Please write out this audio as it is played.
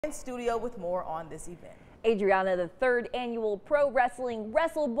In studio with more on this event. Adriana, the third annual Pro Wrestling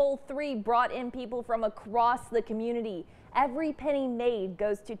WrestleBowl III brought in people from across the community. Every penny made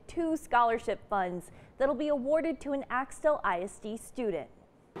goes to 2 scholarship funds that'll be awarded to an Axtell ISD student.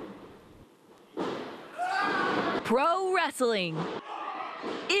 Pro wrestling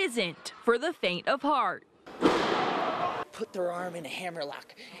isn't for the faint of heart. Put their arm in a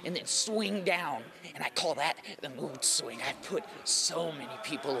hammerlock and then swing down, and I call that the mood swing. I've put so many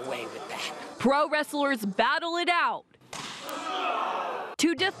people away with that. Pro wrestlers battle it out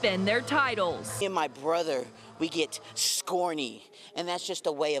to defend their titles. Me and my brother, we get scorny, and that's just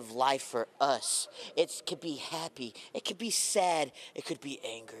a way of life for us. It could be happy, it could be sad, it could be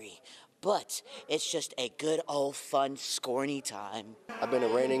angry, but it's just a good old fun scorny time. I've been a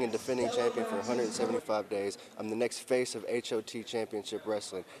reigning and defending champion for 175 days. I'm the next face of HOT Championship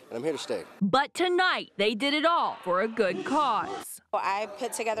Wrestling, and I'm here to stay. But tonight, they did it all for a good cause. I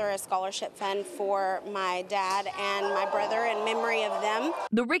put together a scholarship fund for my dad and my brother in memory of them.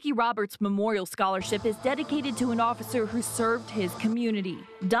 The Ricky Roberts Memorial Scholarship is dedicated to an officer who served his community,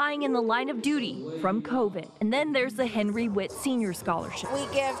 dying in the line of duty from COVID. And then there's the Henry Witt Senior Scholarship. We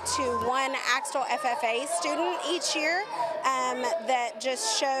give to one Axtell FFA student each year that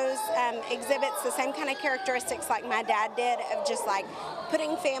just shows, exhibits the same kind of characteristics like my dad did, of just like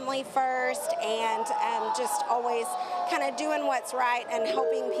putting family first and just always kind of doing what's right and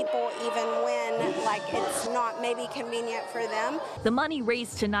helping people even when like it's not maybe convenient for them. The money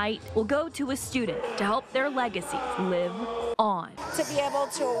raised tonight will go to a student to help their legacy live on. To be able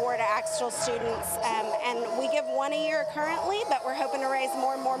to award Axtell students, and we give one a year currently, but we're hoping to raise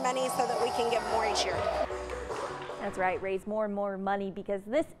more and more money so that we can give more each year. That's right, raise more and more money because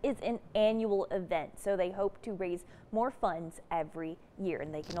this is an annual event, so they hope to raise more funds every year,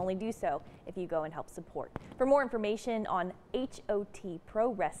 and they can only do so if you go and help support. For more information on HOT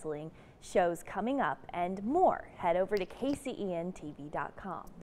Pro Wrestling shows coming up and more, head over to KCENTV.com.